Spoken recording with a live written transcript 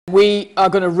We are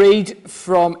going to read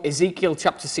from Ezekiel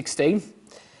chapter 16,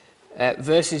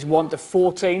 verses 1 to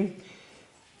 14.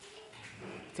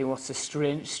 I think what's a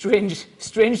strange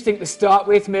thing to start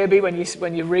with, maybe, when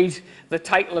you read the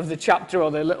title of the chapter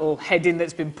or the little heading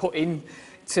that's been put in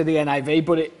to the NIV,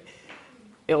 but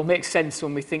it'll make sense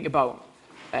when we think about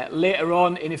later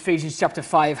on in Ephesians chapter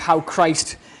 5 how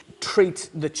Christ treats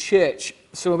the church.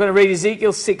 So we're going to read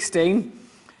Ezekiel 16,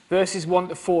 verses 1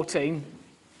 to 14.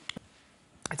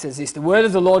 It says this: "The word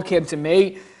of the Lord came to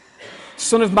me,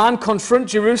 Son of man, confront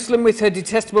Jerusalem with her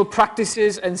detestable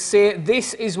practices and say,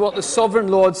 this is what the sovereign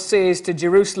Lord says to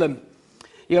Jerusalem.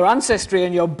 Your ancestry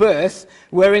and your birth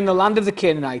were in the land of the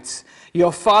Canaanites.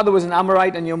 Your father was an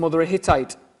Amorite and your mother a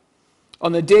Hittite.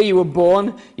 On the day you were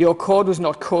born, your cord was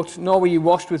not cut, nor were you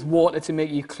washed with water to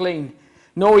make you clean,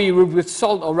 nor were you rubbed with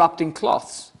salt or wrapped in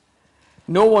cloths.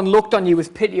 No one looked on you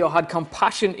with pity or had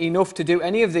compassion enough to do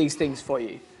any of these things for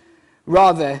you.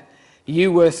 Rather,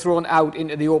 you were thrown out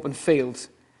into the open field,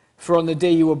 for on the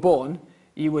day you were born,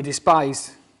 you were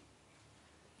despised.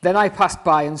 Then I passed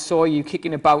by and saw you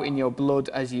kicking about in your blood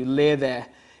as you lay there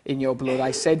in your blood.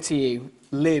 I said to you,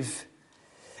 live.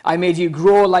 I made you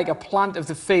grow like a plant of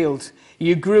the field.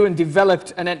 You grew and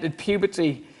developed and entered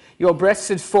puberty. Your breasts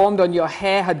had formed and your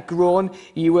hair had grown,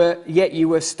 yet you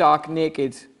were stark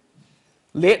naked.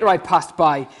 Later I passed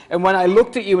by, and when I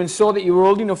looked at you and saw that you were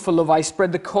old enough for love, I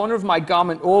spread the corner of my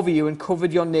garment over you and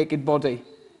covered your naked body.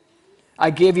 I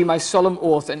gave you my solemn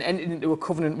oath and entered into a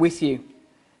covenant with you,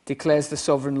 declares the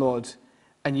sovereign Lord,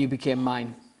 and you became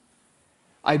mine.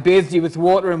 I bathed you with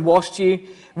water and washed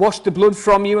the blood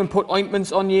from you and put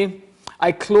ointments on you.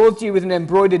 I clothed you with an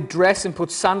embroidered dress and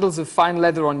put sandals of fine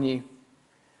leather on you.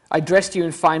 I dressed you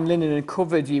in fine linen and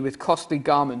covered you with costly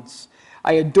garments.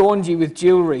 I adorned you with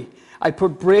jewelry. I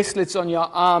put bracelets on your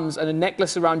arms and a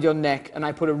necklace around your neck, and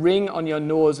I put a ring on your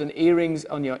nose and earrings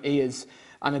on your ears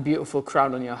and a beautiful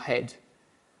crown on your head.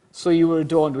 So you were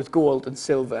adorned with gold and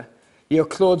silver. Your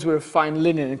clothes were of fine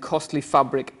linen and costly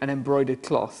fabric and embroidered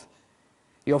cloth.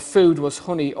 Your food was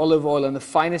honey, olive oil, and the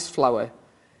finest flour.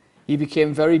 You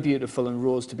became very beautiful and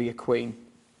rose to be a queen.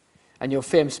 And your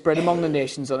fame spread among the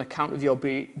nations on account of your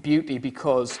beauty,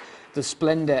 because the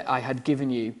splendor I had given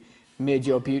you made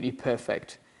your beauty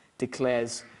perfect,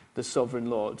 declares the sovereign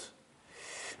Lord."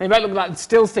 Now you might look at that and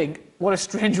still think, what a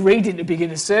strange reading to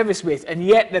begin a service with. And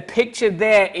yet the picture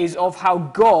there is of how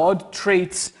God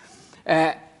treats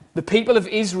the people of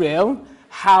Israel,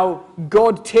 how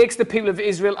God takes the people of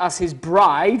Israel as his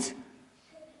bride.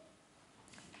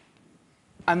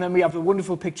 And then we have the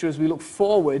wonderful picture as we look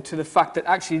forward to the fact that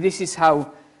actually this is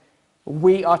how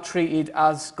we are treated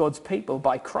as God's people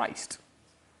by Christ.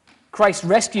 Christ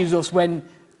rescues us when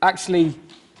actually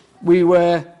we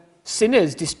were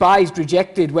sinners, despised,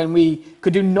 rejected, when we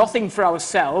could do nothing for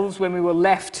ourselves, when we were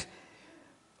left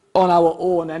on our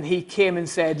own, and he came and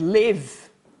said,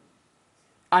 live.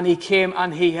 And he came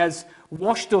and he has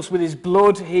washed us with his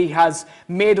blood. He has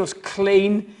made us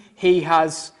clean. He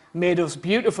has made us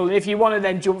beautiful. And if you want to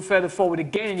then jump further forward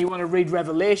again and you want to read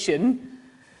Revelation,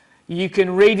 you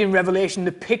can read in Revelation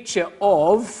the picture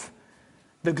of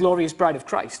the glorious bride of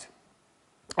Christ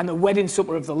and the wedding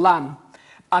supper of the Lamb,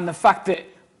 and the fact that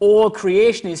all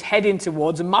creation is heading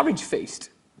towards a marriage feast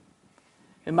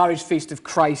of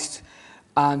Christ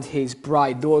and his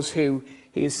bride, those who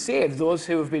he has saved, those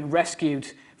who have been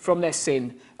rescued from their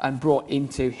sin and brought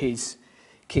into his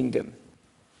kingdom.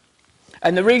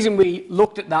 And the reason we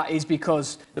looked at that is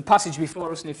because the passage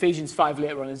before us in Ephesians 5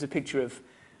 later on is a picture of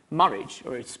marriage,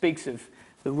 or it speaks of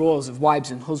the roles of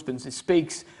wives and husbands. It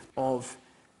speaks of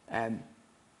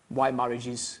why marriage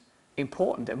is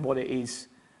important and what it is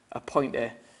a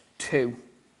pointer to.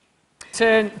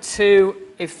 Turn to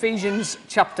Ephesians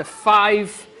chapter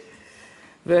 5,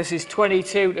 verses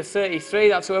 22 to 33.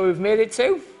 That's where we've made it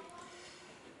to,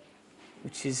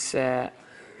 which is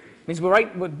means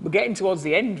we're getting towards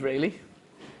the end, really.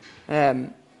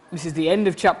 This is the end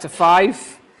of chapter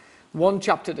 5. One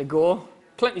chapter to go.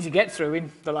 Plenty to get through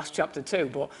in the last chapter too,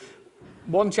 but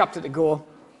one chapter to go.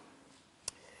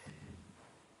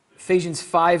 Ephesians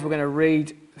 5, we're going to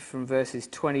read from verses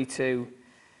 22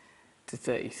 to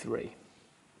 33.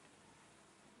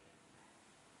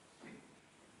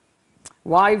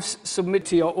 Wives, submit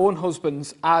to your own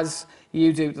husbands as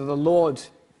you do to the Lord.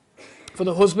 For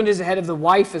the husband is the head of the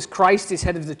wife, as Christ is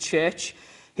head of the church,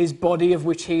 his body, of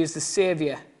which he is the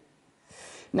Saviour.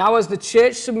 Now as the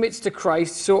church submits to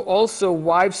Christ, so also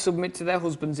wives submit to their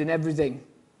husbands in everything.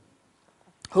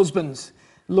 Husbands,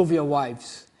 love your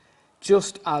wives,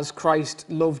 just as Christ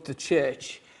loved the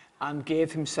church and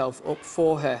gave himself up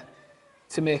for her,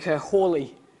 to make her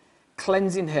holy,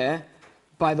 cleansing her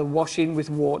by the washing with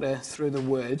water through the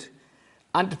word,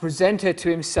 and to present her to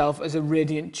himself as a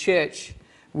radiant church,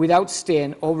 without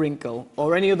stain or wrinkle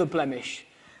or any other blemish,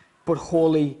 but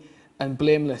holy and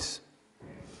blameless.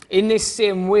 In this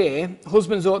same way,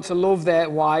 husbands ought to love their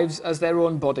wives as their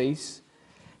own bodies.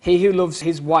 He who loves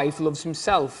his wife loves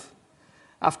himself.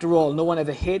 After all, no one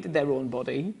ever hated their own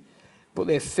body, but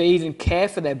they feed and care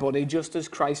for their body just as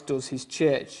Christ does his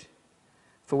church.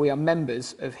 For we are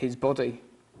members of his body.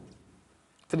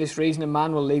 For this reason, a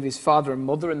man will leave his father and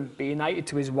mother and be united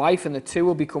to his wife, and the two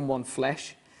will become one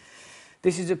flesh.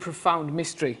 This is a profound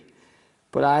mystery,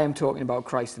 but I am talking about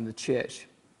Christ and the church.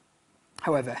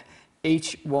 However,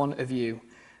 each one of you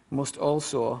must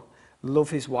also love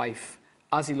his wife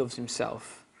as he loves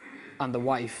himself, and the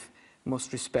wife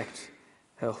must respect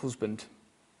her husband.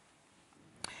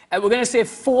 We're going to say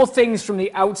 4 things from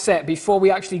the outset before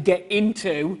we actually get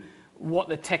into what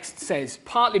the text says,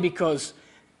 partly because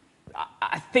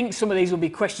I think some of these will be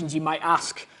questions you might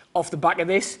ask off the back of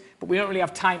this, but we don't really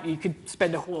have time. You could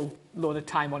spend a whole load of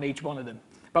time on each one of them.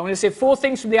 But I'm going to say 4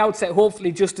 things from the outset,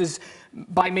 hopefully just as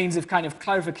by means of kind of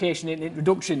clarification and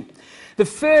introduction. The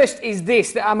first is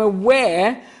this, that I'm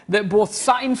aware that both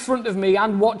sat in front of me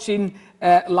and watching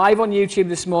live on YouTube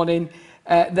this morning,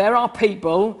 there are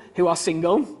people who are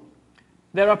single,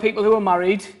 there are people who are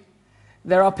married,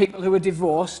 there are people who are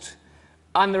divorced,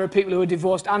 and there are people who are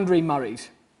divorced and remarried.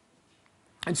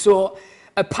 And so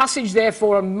a passage,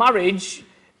 therefore, on marriage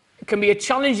can be a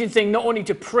challenging thing not only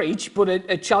to preach, but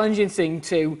a challenging thing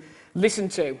to listen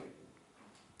to.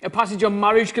 A passage on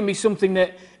marriage can be something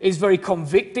that is very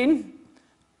convicting.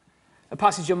 A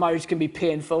passage on marriage can be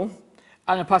painful.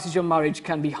 And a passage on marriage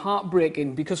can be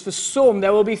heartbreaking, because for some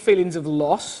there will be feelings of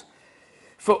loss.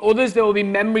 For others there will be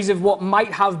memories of what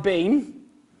might have been.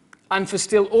 And for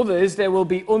still others there will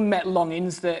be unmet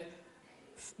longings that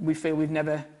we feel we've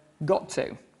never got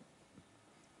to.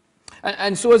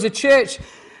 And so as a church,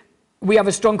 we have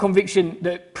a strong conviction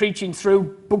that preaching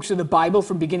through books of the Bible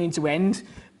from beginning to end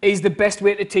is the best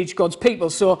way to teach God's people.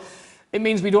 So it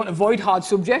means we don't avoid hard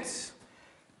subjects,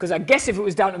 because I guess if it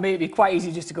was down to me, it'd be quite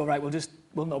easy just to go, right,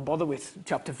 we'll not bother with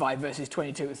chapter 5, verses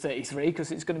 22 to 33,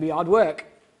 because it's going to be hard work.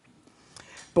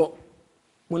 But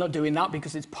we're not doing that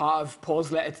because it's part of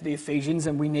Paul's letter to the Ephesians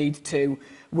and we need to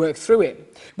work through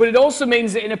it. But it also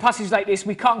means that in a passage like this,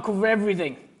 we can't cover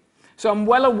everything. So I'm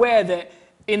well aware that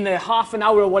in the half an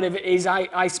hour or whatever it is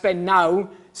I spend now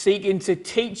seeking to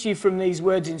teach you from these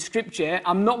words in Scripture,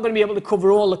 I'm not going to be able to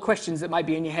cover all the questions that might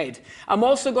be in your head. I'm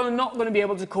also not going to be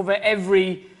able to cover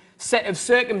every set of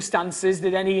circumstances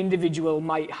that any individual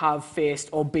might have faced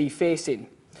or be facing.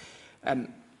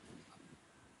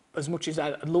 As much as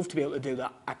I'd love to be able to do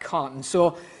that, I can't. And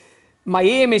so my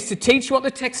aim is to teach what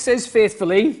the text says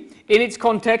faithfully in its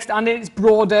context and in its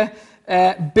broader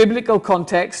biblical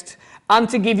context, and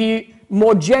to give you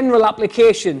more general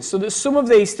applications so that some of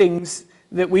these things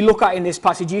that we look at in this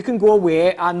passage you can go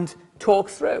away and talk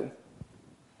through.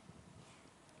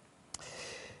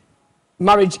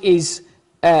 Marriage is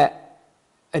a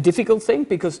difficult thing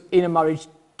because in a marriage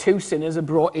 2 sinners are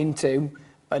brought into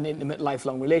an intimate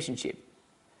lifelong relationship.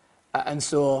 And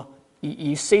so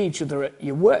you see each other at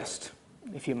your worst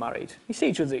if you're married. You see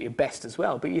each other at your best as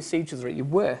well, but you see each other at your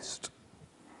worst.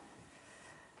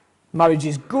 Marriage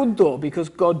is good, though, because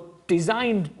God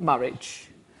designed marriage.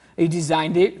 He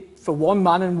designed it for one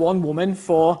man and one woman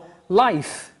for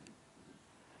life.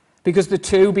 Because the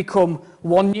two become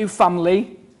one new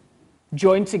family,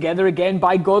 joined together again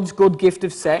by God's good gift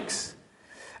of sex.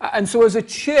 And so as a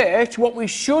church, what we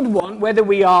should want, whether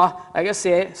we are, like I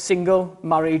say, single,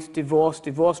 married, divorced,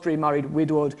 remarried,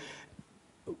 widowed,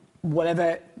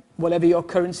 whatever your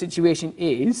current situation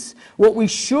is, what we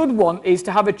should want is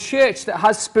to have a church that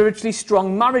has spiritually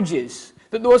strong marriages.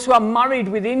 That those who are married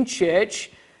within church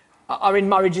are in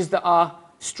marriages that are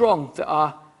strong, that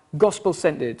are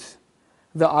gospel-centered,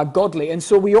 that are godly. And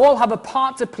so we all have a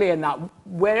part to play in that,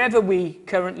 wherever we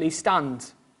currently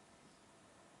stand.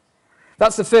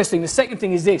 That's the first thing. The second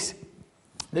thing is this.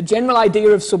 The general idea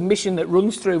of submission that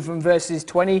runs through from verses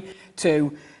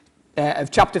 22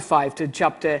 of chapter 5 to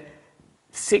chapter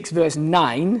 6, verse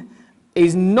 9,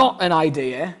 is not an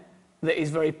idea that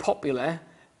is very popular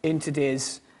in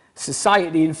today's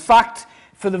society. In fact,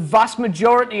 for the vast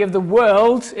majority of the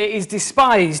world, it is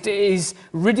despised, it is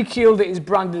ridiculed, it is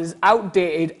branded as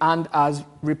outdated and as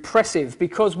repressive,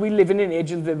 because we live in an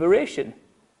age of liberation.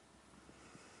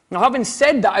 Now, having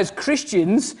said that, as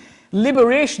Christians,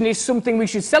 liberation is something we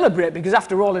should celebrate, because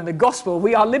after all, in the gospel,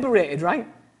 we are liberated, right?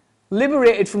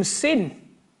 Liberated from sin.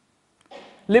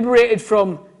 Liberated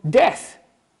from death.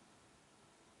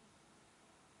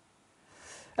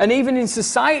 And even in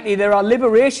society, there are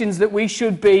liberations that we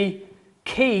should be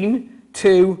keen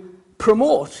to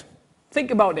promote.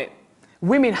 Think about it.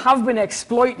 Women have been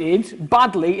exploited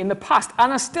badly in the past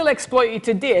and are still exploited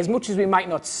today. As much as we might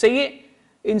not see it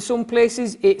in some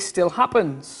places, it still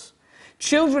happens.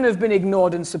 Children have been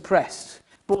ignored and suppressed,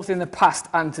 both in the past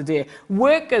and today.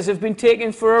 Workers have been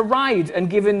taken for a ride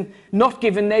and not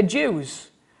given their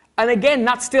dues. And again,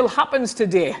 that still happens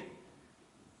today.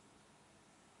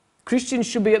 Christians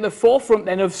should be at the forefront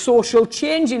then of social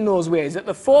change in those ways, at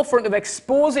the forefront of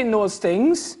exposing those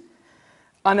things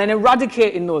and then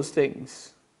eradicating those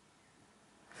things.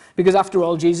 Because after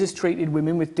all, Jesus treated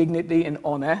women with dignity and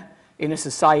honour in a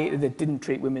society that didn't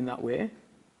treat women that way.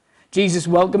 Jesus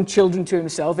welcomed children to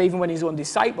himself, even when his own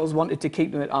disciples wanted to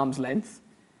keep them at arm's length.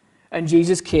 And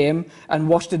Jesus came and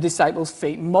washed the disciples'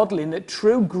 feet, modelling that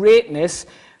true greatness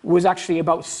was actually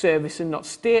about service and not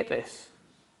status.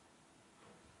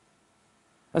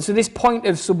 And so this point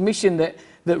of submission that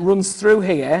runs through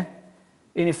here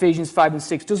in Ephesians 5 and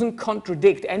 6 doesn't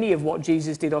contradict any of what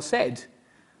Jesus did or said.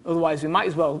 Otherwise, we might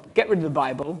as well get rid of the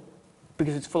Bible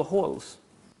because it's full of holes.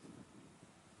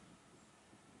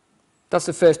 That's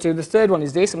the first two. The third one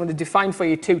is this. I'm going to define for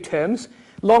you two terms.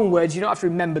 Long words, you don't have to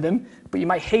remember them, but you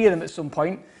might hear them at some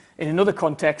point in another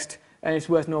context, and it's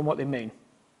worth knowing what they mean.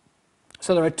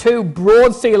 So there are two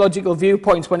broad theological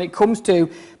viewpoints when it comes to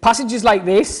passages like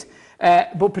this,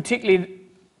 but particularly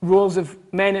roles of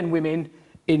men and women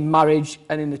in marriage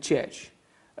and in the church.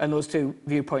 And those two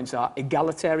viewpoints are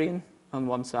egalitarian on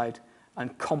one side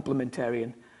and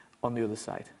complementarian on the other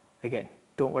side. Again,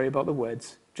 don't worry about the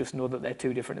words, just know that they're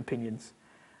two different opinions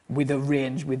with a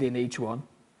range within each one.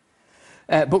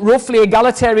 But roughly,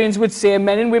 egalitarians would say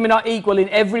men and women are equal in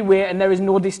every way and there is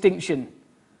no distinction.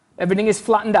 Everything is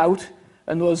flattened out,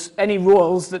 and any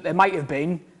roles that there might have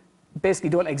been basically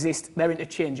don't exist. They're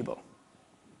interchangeable.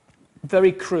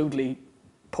 Very crudely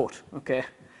put, okay?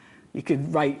 You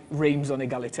could write reams on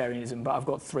egalitarianism, but I've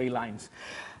got 3 lines.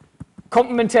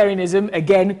 Complementarianism,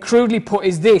 again, crudely put,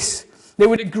 is this. They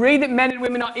would agree that men and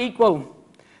women are equal,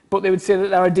 but they would say that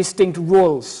there are distinct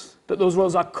roles, that those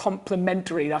roles are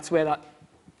complementary. That's where that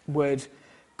word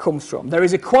comes from. There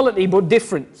is equality, but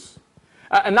difference.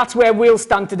 And that's where we'll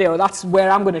stand today, or that's where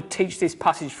I'm going to teach this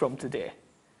passage from today.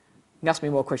 You can ask me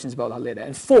more questions about that later.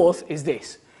 And fourth is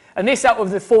this. And this, out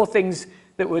of the 4 things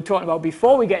that we were talking about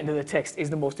before we get into the text, is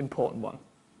the most important one,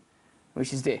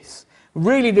 which is this.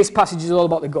 Really, this passage is all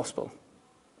about the gospel.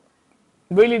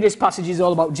 Really, this passage is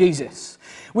all about Jesus,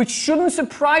 which shouldn't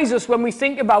surprise us when we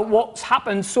think about what's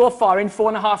happened so far in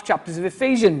 4.5 chapters of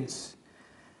Ephesians.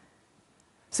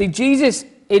 See, Jesus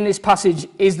in this passage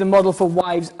is the model for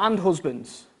wives and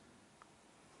husbands.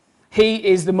 He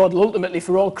is the model ultimately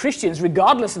for all Christians,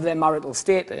 regardless of their marital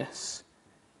status.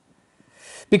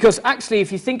 Because actually,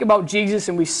 if you think about Jesus,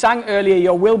 and we sang earlier,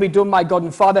 your will be done, my God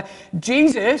and Father,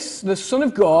 Jesus, the Son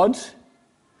of God,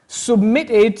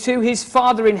 submitted to his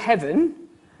Father in heaven,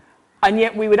 and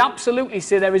yet we would absolutely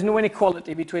say there is no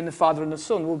inequality between the Father and the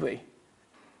Son, would we?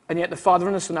 And yet the Father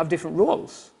and the Son have different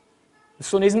roles. The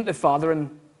Son isn't the Father, and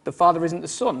the Father isn't the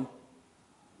Son.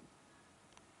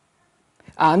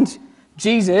 And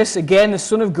Jesus, again, the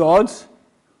Son of God,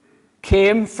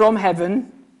 came from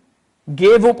heaven,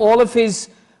 gave up all of his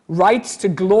rights to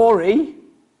glory,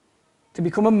 to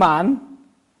become a man,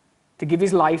 to give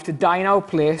his life, to die in our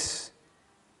place,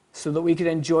 so that we could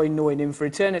enjoy knowing him for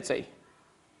eternity.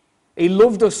 He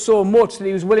loved us so much that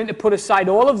he was willing to put aside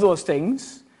all of those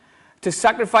things, to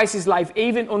sacrifice his life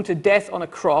even unto death on a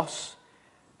cross,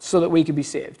 so that we could be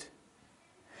saved.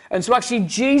 And so actually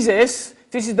Jesus,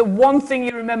 this is the one thing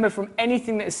you remember from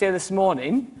anything that I say this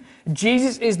morning,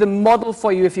 Jesus is the model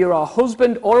for you if you're a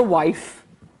husband or a wife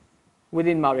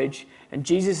within marriage, and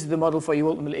Jesus is the model for you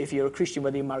ultimately if you're a Christian,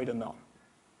 whether you're married or not.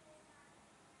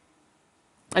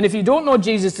 And if you don't know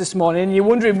Jesus this morning and you're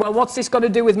wondering, well, what's this got to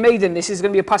do with me then? This is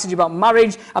going to be a passage about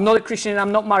marriage. I'm not a Christian and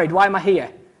I'm not married. Why am I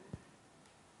here?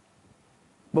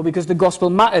 Well, because the gospel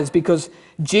matters, because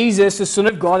Jesus, the Son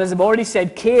of God, as I've already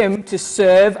said, came to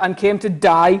serve and came to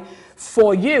die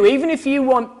for you. Even if you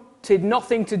wanted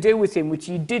nothing to do with him, which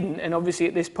you didn't, and obviously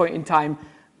at this point in time,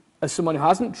 as someone who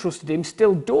hasn't trusted him,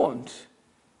 still don't.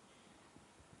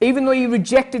 Even though you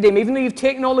rejected him, even though you've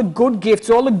taken all the good gifts,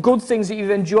 all the good things that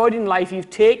you've enjoyed in life, you've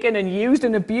taken and used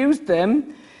and abused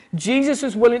them, Jesus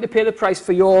was willing to pay the price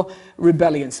for your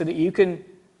rebellion so that you can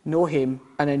know him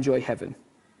and enjoy heaven,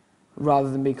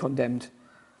 rather than be condemned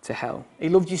to hell. He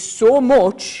loved you so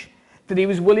much that he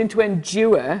was willing to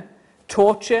endure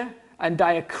torture and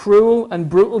die a cruel and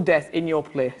brutal death in your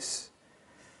place.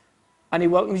 And he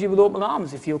welcomes you with open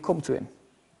arms if you'll come to him.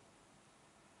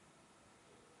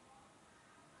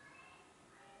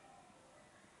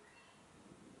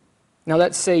 Now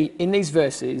let's see in these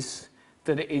verses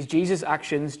that it is Jesus'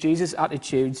 actions, Jesus'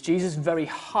 attitudes, Jesus' very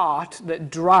heart that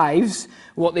drives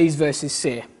what these verses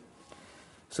say.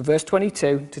 So verse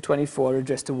 22 to 24 are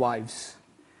addressed to wives.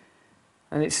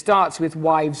 And it starts with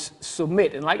wives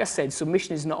submit. And like I said,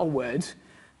 submission is not a word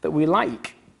that we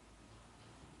like.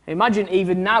 Imagine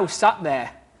even now sat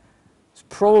there, there's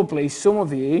probably some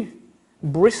of you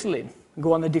bristling,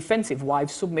 go on the defensive.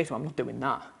 Wives submit. Well, I'm not doing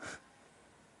that.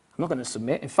 I'm not going to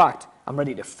submit. In fact, I'm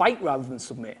ready to fight rather than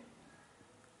submit.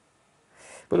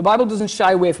 But the Bible doesn't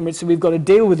shy away from it, so we've got to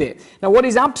deal with it. Now, what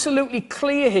is absolutely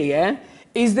clear here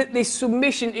is that this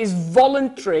submission is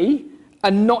voluntary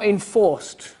and not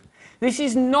enforced. This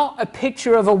is not a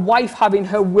picture of a wife having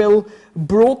her will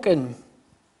broken.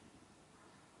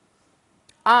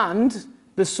 And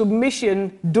the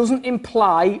submission doesn't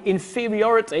imply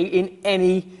inferiority in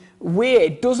any way.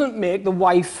 It doesn't make the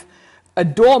wife a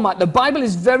doormat. The Bible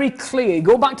is very clear.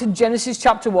 Go back to Genesis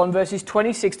chapter 1, verses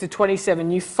 26 to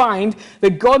 27. You find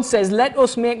that God says, let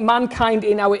us make mankind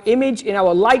in our image, in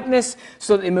our likeness,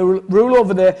 so that they may rule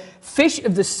over the fish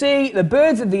of the sea, the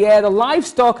birds of the air, the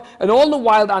livestock, and all the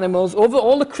wild animals, over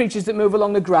all the creatures that move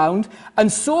along the ground. And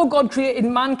so God created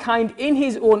mankind in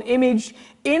his own image.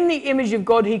 In the image of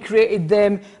God, he created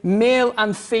them. Male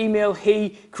and female,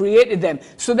 he created them.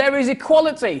 So there is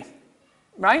equality,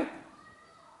 right?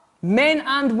 Men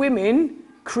and women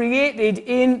created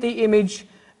in the image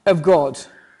of God.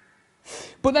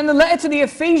 But then the letter to the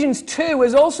Ephesians 2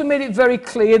 has also made it very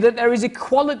clear that there is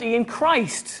equality in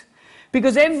Christ.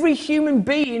 Because every human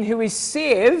being who is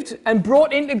saved and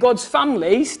brought into God's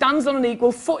family stands on an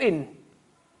equal footing.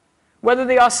 Whether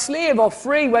they are slave or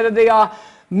free, whether they are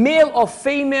male or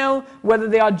female, whether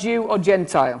they are Jew or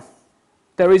Gentile.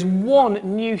 There is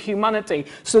one new humanity.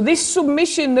 So this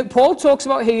submission that Paul talks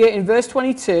about here in verse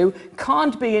 22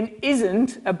 can't be and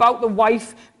isn't about the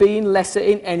wife being lesser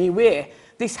in any way.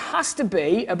 This has to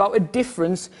be about a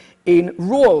difference in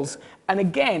roles. And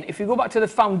again, if you go back to the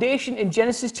foundation in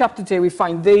Genesis chapter 2, we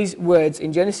find these words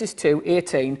in Genesis 2,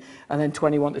 18 and then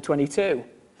 21 to 22.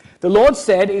 The Lord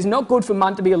said, it is not good for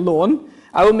man to be alone.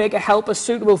 I will make a helper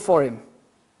suitable for him.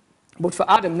 But for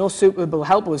Adam, no suitable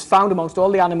helper was found amongst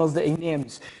all the animals that he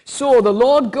names. So the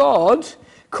Lord God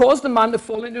caused the man to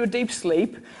fall into a deep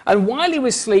sleep, and while he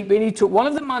was sleeping, he took one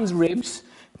of the man's ribs,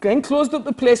 then closed up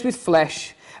the place with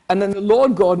flesh, and then the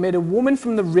Lord God made a woman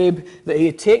from the rib that he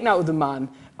had taken out of the man,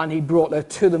 and he brought her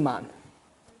to the man.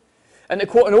 And to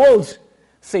quote an old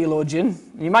theologian,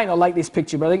 you might not like this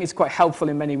picture, but I think it's quite helpful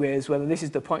in many ways, whether this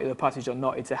is the point of the passage or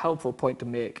not, it's a helpful point to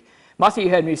make. Matthew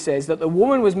Henry says that the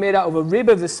woman was made out of a rib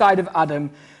of the side of Adam,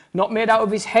 not made out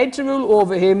of his head to rule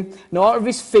over him, nor out of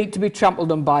his feet to be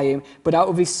trampled on by him, but out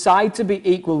of his side to be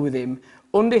equal with him,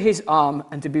 under his arm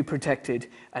and to be protected,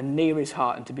 and near his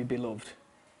heart and to be beloved.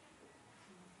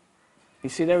 You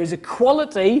see, there is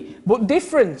equality, but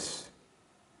difference.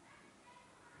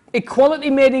 Equality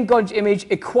made in God's image,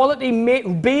 equality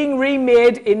being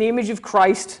remade in the image of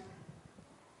Christ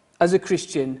as a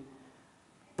Christian,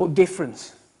 but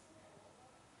difference.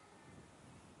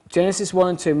 Genesis 1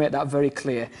 and 2 make that very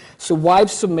clear. So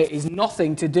wives submit is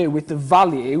nothing to do with the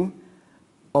value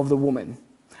of the woman.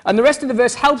 And the rest of the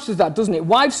verse helps with that, doesn't it?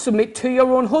 Wives, submit to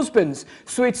your own husbands.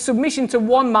 So it's submission to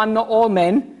one man, not all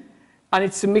men. And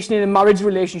it's submission in a marriage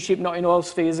relationship, not in all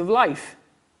spheres of life.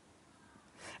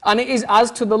 And it is as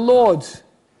to the Lord.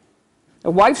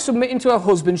 A wife submitting to her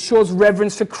husband shows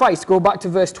reverence for Christ. Go back to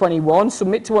verse 21.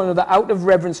 Submit to one another out of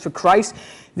reverence for Christ.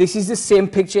 This is the same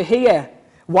picture here.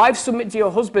 Wives, submit to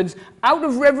your husbands out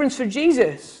of reverence for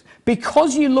Jesus,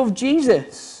 because you love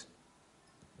Jesus.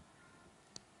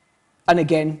 And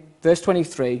again, verse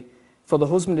 23, for the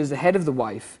husband is the head of the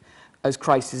wife, as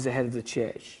Christ is the head of the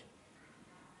church.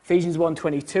 Ephesians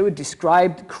 1:22 had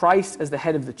described Christ as the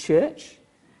head of the church,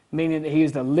 meaning that he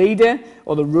is the leader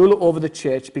or the ruler over the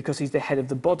church because he's the head of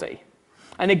the body.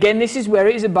 And again, this is where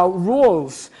it is about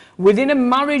roles. Within a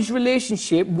marriage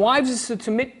relationship, wives are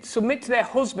to submit to their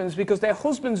husbands because their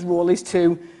husband's role is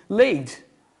to lead,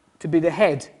 to be the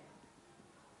head.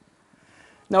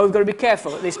 Now, we've got to be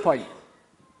careful at this point,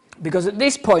 because at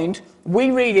this point,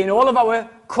 we read in all of our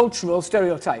cultural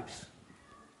stereotypes.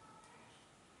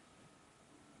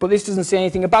 But this doesn't say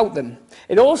anything about them.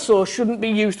 It also shouldn't be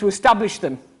used to establish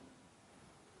them.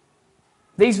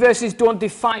 These verses don't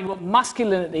define what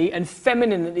masculinity and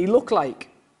femininity look like.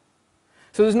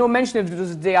 So there's no mention of who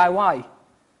does the DIY.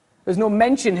 There's no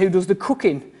mention who does the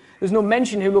cooking. There's no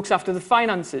mention who looks after the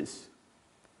finances.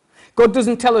 God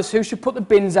doesn't tell us who should put the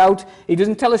bins out. He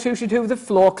doesn't tell us who should hoover the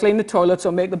floor, clean the toilets,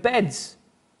 or make the beds.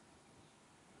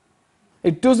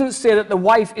 It doesn't say that the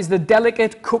wife is the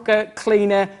delicate cooker,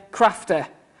 cleaner, crafter.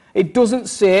 It doesn't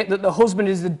say that the husband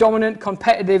is the dominant,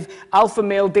 competitive, alpha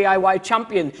male DIY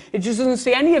champion. It just doesn't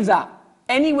say any of that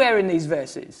anywhere in these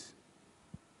verses.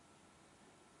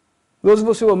 Those of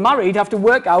us who are married have to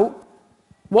work out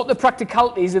what the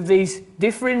practicalities of these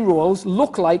differing roles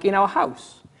look like in our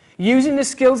house, using the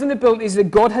skills and abilities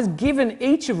that God has given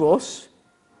each of us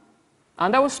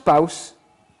and our spouse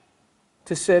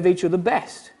to serve each other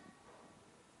best.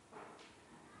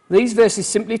 These verses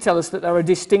simply tell us that there are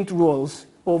distinct roles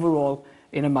overall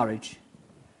in a marriage.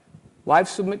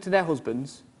 Wives submit to their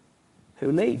husbands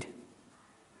who lead.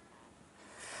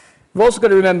 We've also got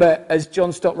to remember, as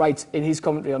John Stott writes in his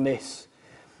commentary on this,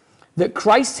 that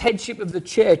Christ's headship of the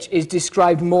church is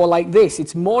described more like this.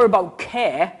 It's more about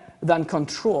care than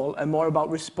control and more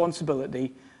about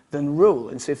responsibility than rule.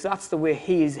 And so if that's the way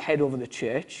he is head over the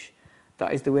church,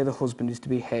 that is the way the husband is to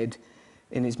be head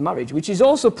in his marriage, which is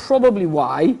also probably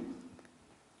why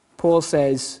Paul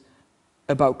says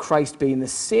about Christ being the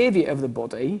saviour of the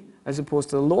body as opposed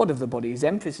to the Lord of the body. His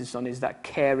emphasis on is that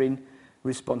caring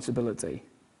responsibility.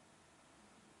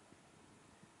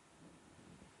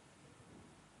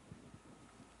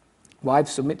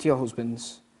 Wives, submit to your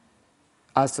husbands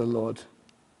as to the Lord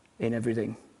in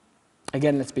everything.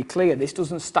 Again, let's be clear, this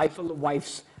doesn't stifle the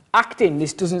wife's acting.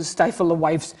 This doesn't stifle the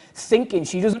wife's thinking.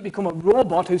 She doesn't become a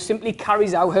robot who simply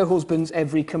carries out her husband's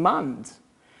every command.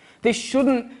 This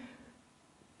shouldn't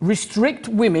restrict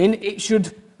women, it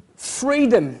should free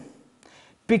them.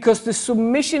 Because the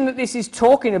submission that this is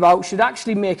talking about should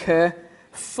actually make her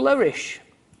flourish.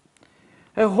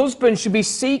 Her husband should be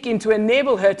seeking to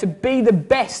enable her to be the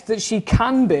best that she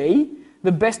can be,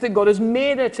 the best that God has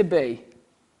made her to be.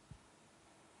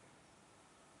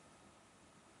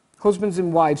 Husbands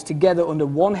and wives together under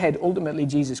one head, ultimately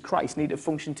Jesus Christ, need to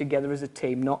function together as a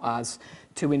team, not as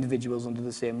two individuals under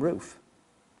the same roof.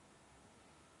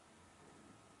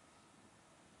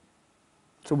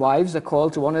 So wives are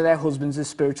called to honour their husbands as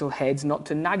spiritual heads, not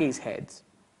to nag his heads.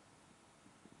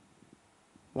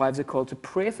 Wives are called to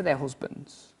pray for their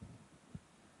husbands.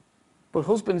 But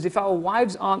husbands, if our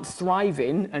wives aren't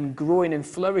thriving and growing and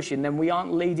flourishing, then we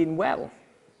aren't leading well.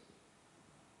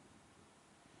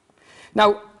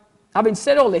 Now, having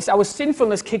said all this, our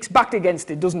sinfulness kicks back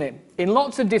against it, doesn't it? In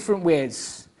lots of different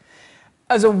ways.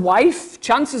 As a wife,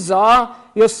 chances are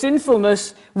your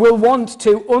sinfulness will want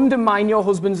to undermine your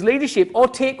husband's leadership or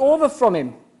take over from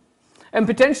him. And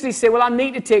potentially say, well, I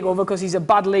need to take over because he's a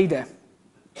bad leader.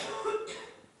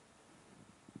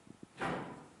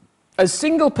 As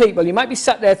single people, you might be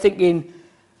sat there thinking,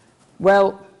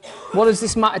 well, what does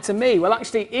this matter to me? Well,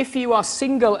 actually, if you are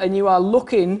single and you are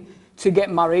looking to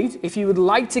get married, if you would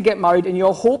like to get married and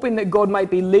you're hoping that God might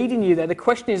be leading you there, the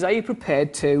question is, are you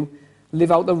prepared to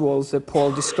live out the roles that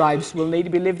Paul describes will need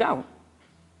to be lived out?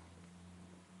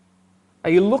 Are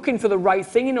you looking for the right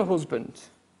thing in a husband?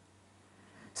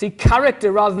 See,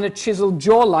 character rather than a chiseled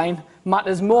jawline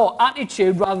matters more.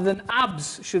 Attitude rather than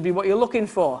abs should be what you're looking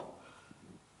for.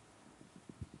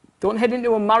 Don't head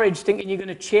into a marriage thinking you're going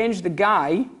to change the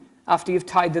guy after you've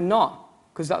tied the knot,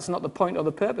 because that's not the point or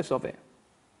the purpose of it.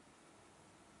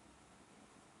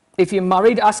 If you're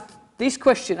married, ask this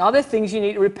question: are there things you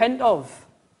need to repent of?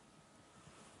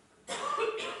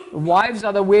 Wives,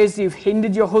 are there ways you've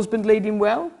hindered your husband leading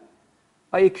well?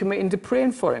 Are you committing to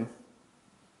praying for him?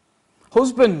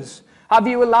 Husbands, have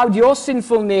you allowed your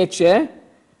sinful nature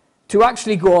to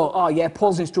actually go, oh yeah,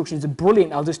 Paul's instructions are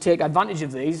brilliant, I'll just take advantage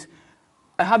of these?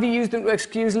 Or have you used them to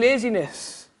excuse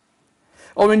laziness?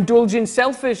 Or indulge in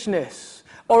selfishness?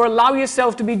 Or allow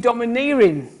yourself to be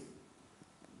domineering?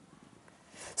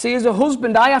 See, as a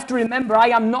husband, I have to remember I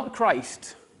am not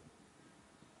Christ.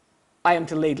 I am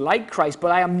to lead like Christ,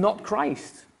 but I am not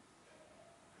Christ.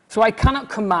 So I cannot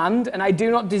command, and I do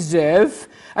not deserve,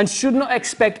 and should not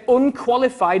expect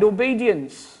unqualified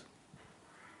obedience.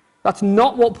 That's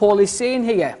not what Paul is saying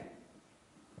here.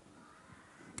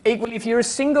 Equally, if you're a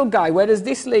single guy, where does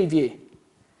this leave you?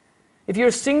 If you're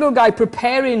a single guy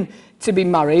preparing to be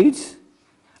married,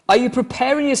 are you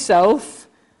preparing yourself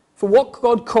for what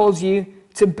God calls you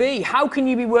to be? How can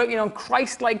you be working on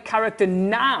Christ-like character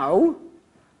now,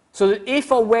 so that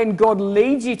if or when God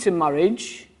leads you to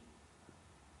marriage,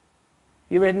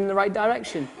 you're heading in the right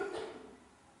direction?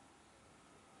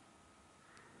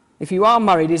 If you are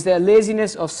married, is there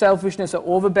laziness or selfishness or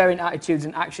overbearing attitudes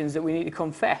and actions that we need to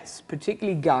confess,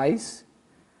 particularly guys?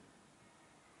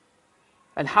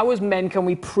 And how as men can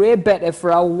we pray better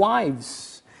for our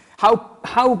wives?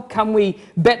 How can we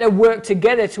better work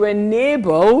together to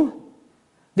enable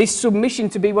this submission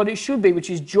to be what it should be, which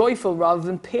is joyful rather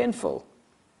than painful?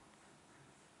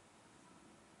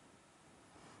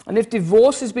 And if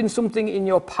divorce has been something in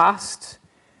your past,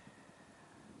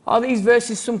 Are these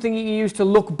verses something you use to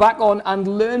look back on and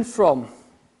learn from?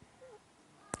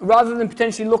 Rather than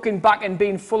potentially looking back and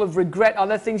being full of regret, are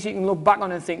there things you can look back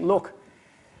on and think, look,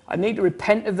 I need to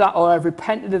repent of that, or I've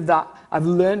repented of that, I've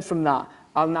learned from that,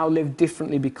 I'll now live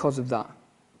differently because of that.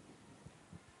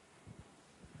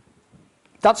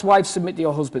 That's why I've submitted to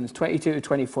your husbands, 22 to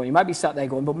 24. You might be sat there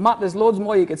going, but Matt, there's loads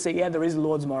more you could say. Yeah, there is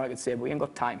loads more I could say, but we ain't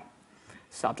got time,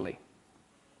 sadly.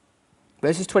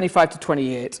 Verses 25 to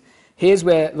 28. Here's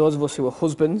where those of us who are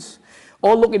husbands,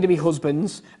 or looking to be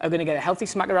husbands, are going to get a healthy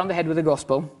smack around the head with the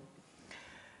gospel,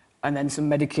 and then some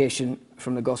medication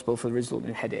from the gospel for the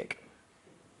resulting headache.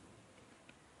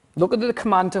 Look at the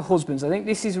command to husbands. I think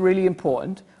this is really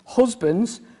important.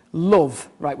 Husbands, love.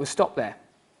 Right, we'll stop there.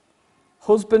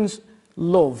 Husbands,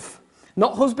 love.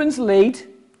 Not husbands lead,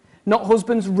 not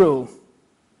husbands rule.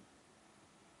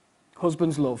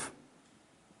 Husbands, love.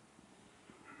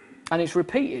 And it's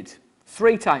repeated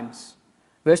 3 times.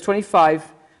 Verse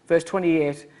 25, verse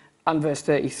 28, and verse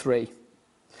 33.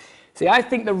 See, I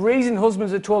think the reason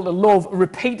husbands are told to love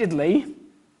repeatedly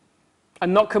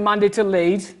and not commanded to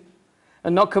lead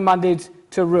and not commanded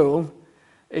to rule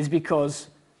is because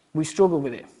we struggle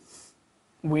with it.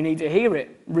 We need to hear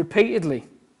it repeatedly.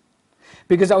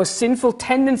 Because our sinful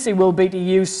tendency will be to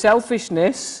use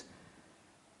selfishness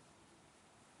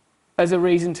as a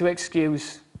reason to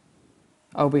excuse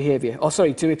our behavior.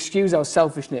 To excuse our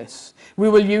selfishness. We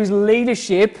will use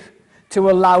leadership to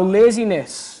allow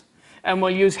laziness. And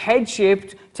we'll use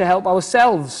headship to help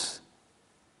ourselves.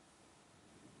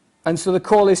 And so the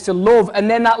call is to love, and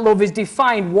then that love is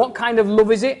defined. What kind of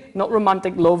love is it? Not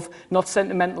romantic love, not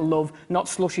sentimental love, not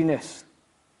slushiness.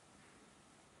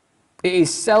 It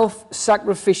is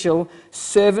self-sacrificial,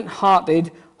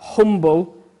 servant-hearted,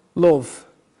 humble love.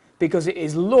 Because it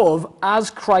is love as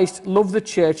Christ loved the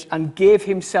church and gave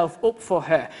himself up for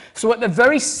her. So at the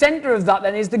very center of that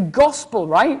then is the gospel,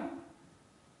 right?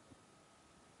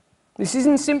 This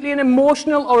isn't simply an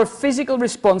emotional or a physical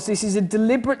response. This is a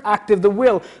deliberate act of the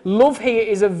will. Love here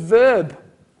is a verb.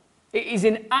 It is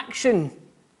in action.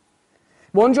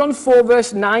 1 John 4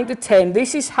 verse 9 to 10.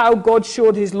 This is how God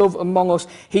showed his love among us.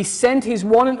 He sent his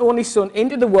one and only Son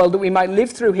into the world that we might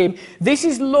live through him. This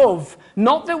is love.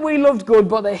 Not that we loved God,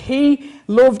 but that he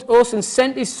loved us and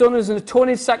sent his Son as an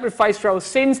atoning sacrifice for our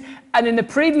sins. And in the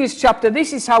previous chapter,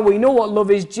 this is how we know what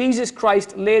love is. Jesus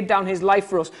Christ laid down his life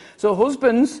for us. So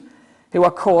husbands who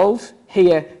are called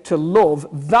here to love,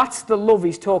 that's the love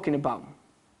he's talking about.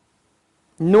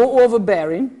 No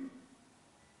overbearing.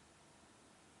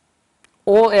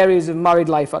 All areas of married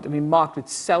life are to be marked with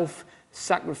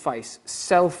self-sacrifice,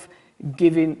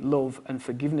 self-giving love and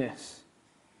forgiveness.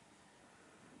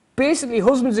 Basically,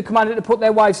 husbands are commanded to put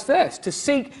their wives first, to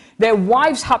seek their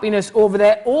wives' happiness over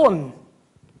their own,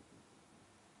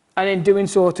 and in doing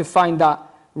so to find that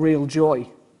real joy.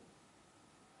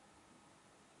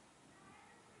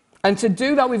 And to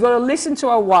do that, we've got to listen to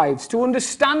our wives, to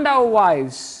understand our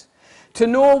wives, to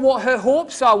know what her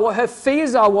hopes are, what her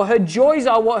fears are, what her joys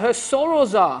are, what her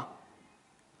sorrows are.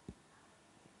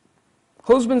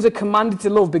 Husbands are commanded to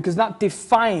love because that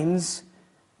defines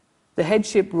the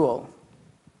headship role.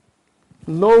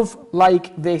 Love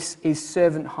like this is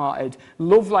servant-hearted.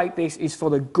 Love like this is for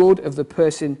the good of the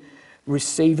person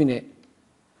receiving it.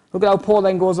 Look at how Paul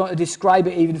then goes on to describe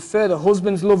it even further.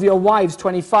 Husbands, love your wives,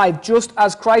 25, just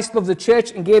as Christ loved the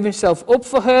church and gave himself up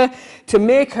for her to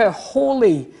make her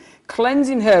holy,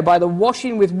 cleansing her by the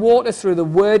washing with water through the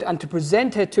word, and to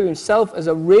present her to himself as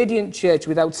a radiant church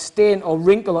without stain or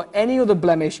wrinkle or any other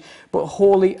blemish, but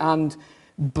holy and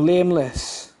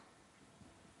blameless.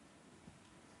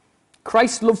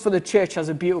 Christ's love for the church has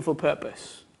a beautiful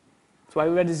purpose. That's why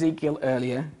we read Ezekiel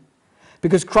earlier.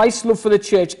 Because Christ's love for the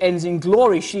church ends in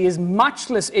glory. She is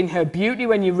matchless in her beauty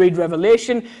when you read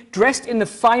Revelation, dressed in the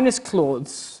finest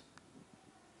clothes.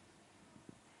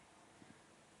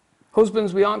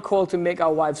 Husbands, we aren't called to make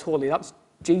our wives holy.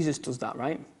 Jesus does that,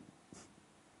 right?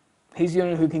 He's the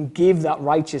only one who can give that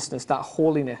righteousness, that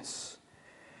holiness.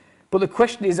 But the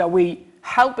question is, are we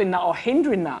helping that or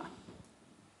hindering that?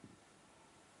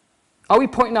 Are we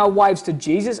pointing our wives to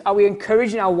Jesus? Are we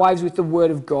encouraging our wives with the word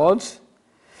of God?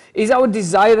 Is our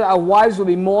desire that our wives will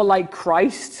be more like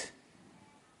Christ?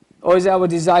 Or is our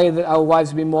desire that our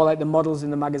wives will be more like the models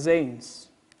in the magazines?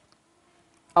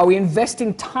 Are we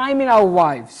investing time in our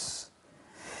wives?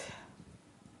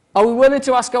 Are we willing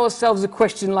to ask ourselves a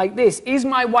question like this? Is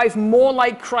my wife more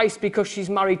like Christ because she's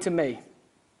married to me?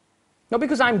 Not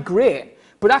because I'm great,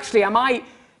 but actually am I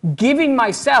giving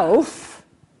myself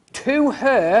to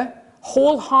her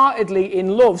wholeheartedly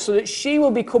in love so that she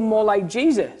will become more like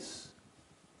Jesus?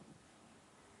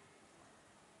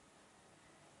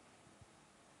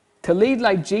 To lead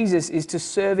like Jesus is to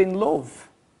serve in love.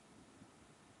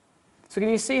 So can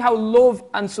you see how love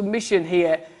and submission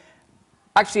here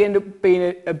actually end up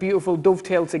being a beautiful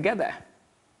dovetail together?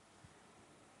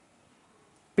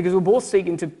 Because we're both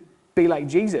seeking to be like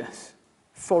Jesus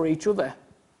for each other.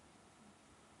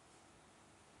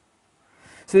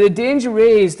 So the danger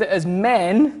is that as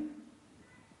men,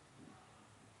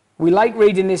 we like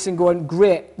reading this and going,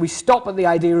 great, we stop at the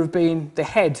idea of being the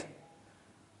head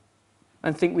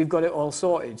and think we've got it all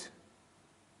sorted.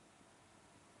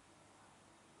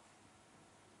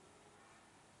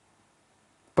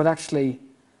 But actually,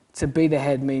 to be the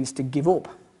head means to give up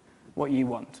what you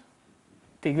want,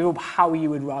 to give up how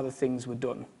you would rather things were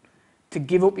done, to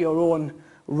give up your own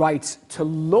right to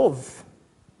love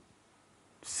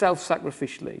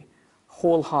self-sacrificially,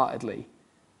 wholeheartedly,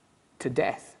 to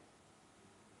death.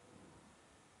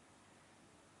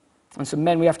 And so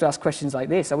men, we have to ask questions like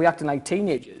this. Are we acting like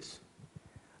teenagers?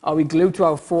 Are we glued to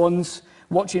our phones,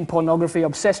 watching pornography,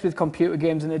 obsessed with computer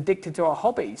games, and addicted to our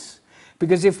hobbies?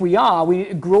 Because if we are, we need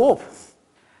to grow up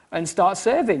and start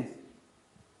serving.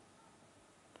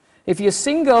 If you're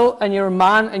single and you're a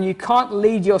man and you can't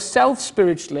lead yourself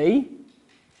spiritually,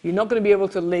 you're not going to be able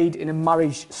to lead in a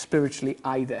marriage spiritually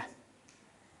either.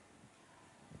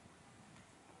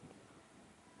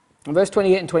 In verse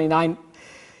 28 and 29,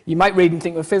 you might read and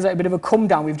think, well, it feels like a bit of a come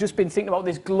down. We've just been thinking about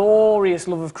this glorious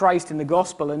love of Christ in the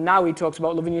gospel, and now he talks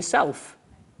about loving yourself.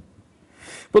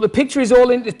 But the picture is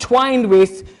all intertwined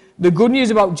with the good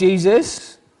news about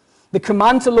Jesus, the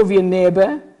command to love your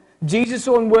neighbour, Jesus'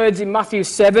 own words in Matthew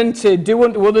 7 to do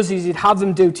unto others as he'd have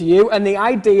them do to you, and the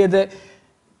idea that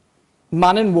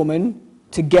man and woman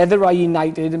together are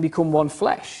united and become one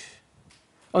flesh.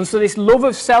 And so this love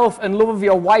of self and love of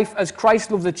your wife as Christ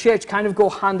loved the church kind of go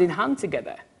hand in hand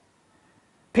together.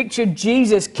 Picture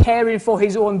Jesus caring for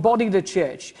his own body, the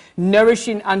church,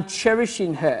 nourishing and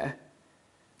cherishing her.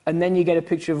 And then you get a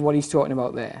picture of what he's talking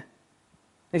about there.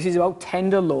 This is about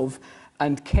tender love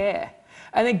and care.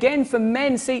 And again, for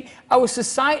men, see, our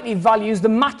society values the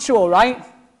macho, right?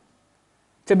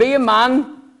 To be a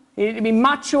man, you need to be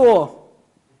macho.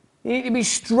 You need to be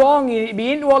strong. You need to be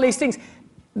into all these things.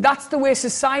 That's the way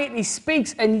society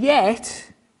speaks. And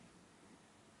yet,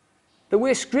 the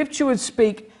way Scripture would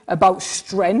speak about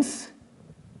strength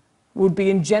would be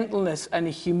in gentleness and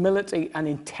in humility and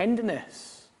in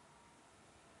tenderness.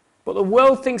 But the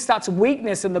world thinks that's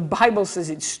weakness, and the Bible says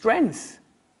it's strength.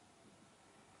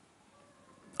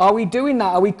 Are we doing that?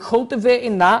 Are we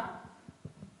cultivating that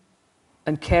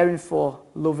and caring for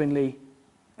lovingly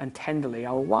and tenderly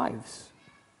our wives?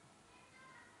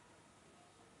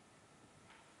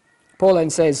 Paul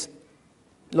then says,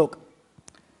 look,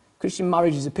 Christian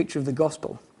marriage is a picture of the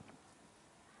gospel.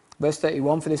 Verse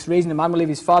 31, for this reason a man will leave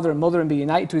his father and mother and be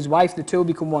united to his wife, the two will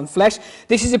become one flesh.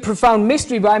 This is a profound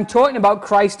mystery, but I'm talking about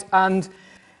Christ and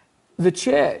the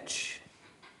church.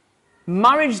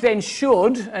 Marriage then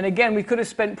should, and again we could have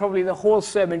spent probably the whole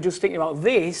sermon just thinking about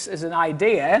this as an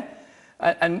idea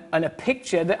and a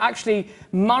picture, that actually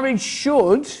marriage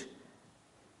should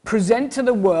present to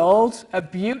the world a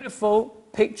beautiful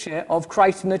picture of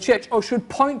Christ and the church, or should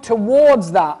point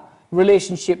towards that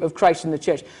relationship of Christ and the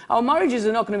church. Our marriages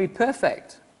are not going to be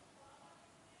perfect.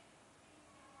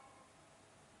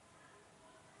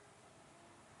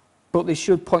 But they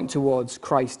should point towards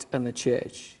Christ and the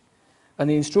church. And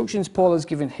the instructions Paul has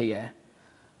given here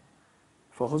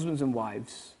for husbands and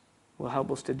wives will help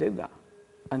us to do that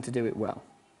and to do it well.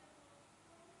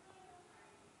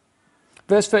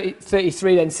 Verse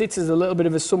 33 then sits as a little bit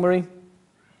of a summary.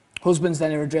 Husbands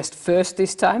then are addressed first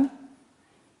this time.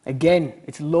 Again,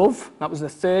 it's love. That was the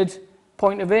third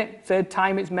point of it, third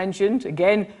time it's mentioned.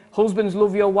 Again, husbands,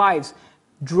 love your wives.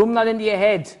 Drum that into your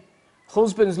head.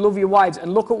 Husbands, love your wives.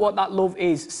 And look at what that love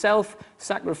is.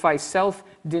 Self-sacrifice,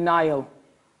 self-denial,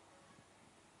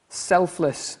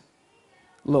 selfless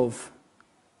love.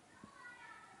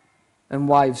 And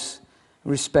wives,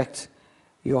 respect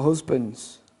your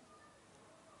husbands.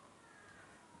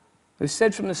 We've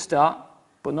said from the start,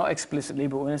 but not explicitly,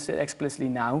 but we're going to say it explicitly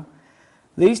now,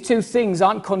 these two things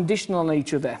aren't conditional on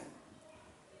each other.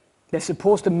 They're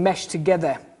supposed to mesh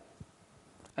together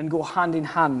and go hand in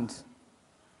hand.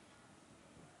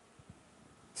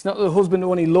 It's not that the husband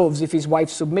only loves if his wife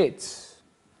submits.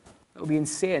 That would be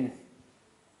insane.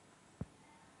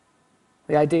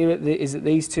 The idea is that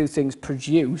these two things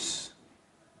produce,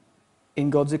 in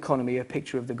God's economy, a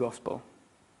picture of the gospel.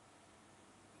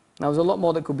 Now, there's a lot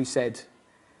more that could be said,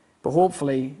 but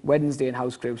hopefully Wednesday and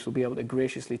house groups will be able to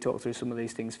graciously talk through some of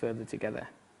these things further together.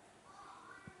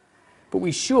 But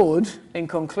we should, in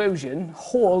conclusion,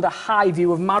 hold a high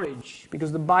view of marriage,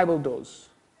 because the Bible does.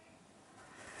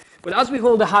 But as we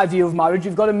hold a high view of marriage,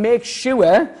 we've got to make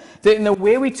sure that in the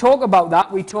way we talk about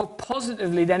that, we talk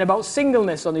positively then about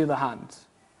singleness on the other hand.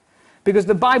 Because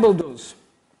the Bible does.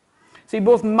 See,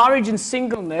 both marriage and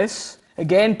singleness,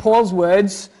 again, Paul's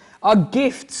words, are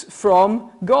gifts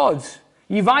from God.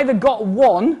 You've either got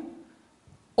one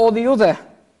or the other.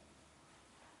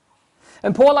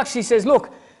 And Paul actually says,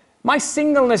 look, my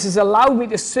singleness has allowed me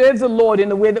to serve the Lord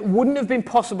in a way that wouldn't have been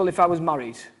possible if I was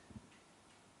married.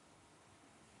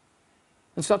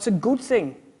 And so that's a good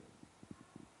thing.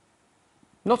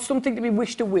 Not something to be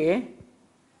wished away,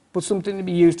 but something to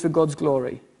be used for God's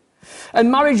glory.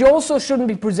 And marriage also shouldn't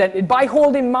be presented, by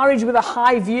holding marriage with a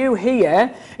high view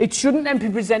here, it shouldn't then be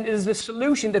presented as the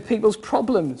solution to people's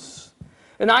problems.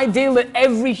 An ideal that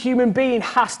every human being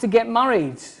has to get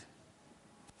married.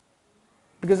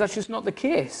 Because that's just not the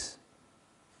case.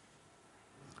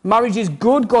 Marriage is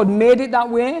good, God made it that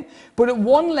way, but at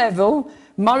one level,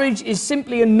 marriage is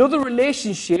simply another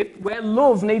relationship where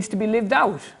love needs to be lived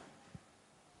out.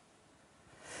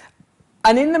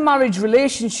 And in the marriage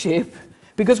relationship,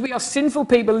 because we are sinful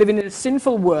people living in a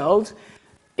sinful world,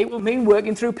 it will mean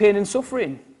working through pain and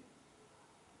suffering.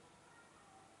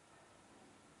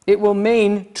 It will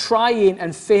mean trying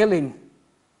and failing.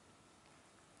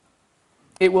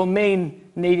 It will mean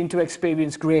needing to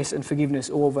experience grace and forgiveness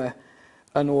over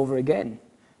and over again.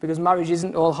 Because marriage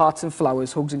isn't all hearts and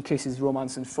flowers, hugs and kisses,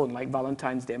 romance and fun, like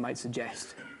Valentine's Day might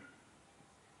suggest.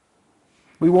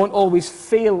 We won't always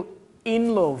feel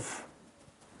in love,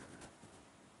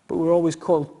 but we're always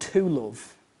called to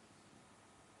love.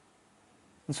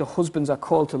 And so husbands are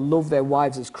called to love their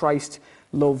wives as Christ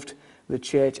loved the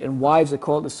church, and wives are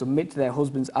called to submit to their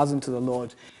husbands as unto the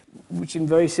Lord, which in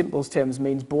very simple terms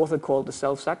means both are called to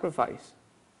self-sacrifice.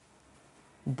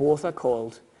 Both are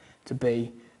called to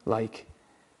be like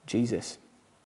Jesus.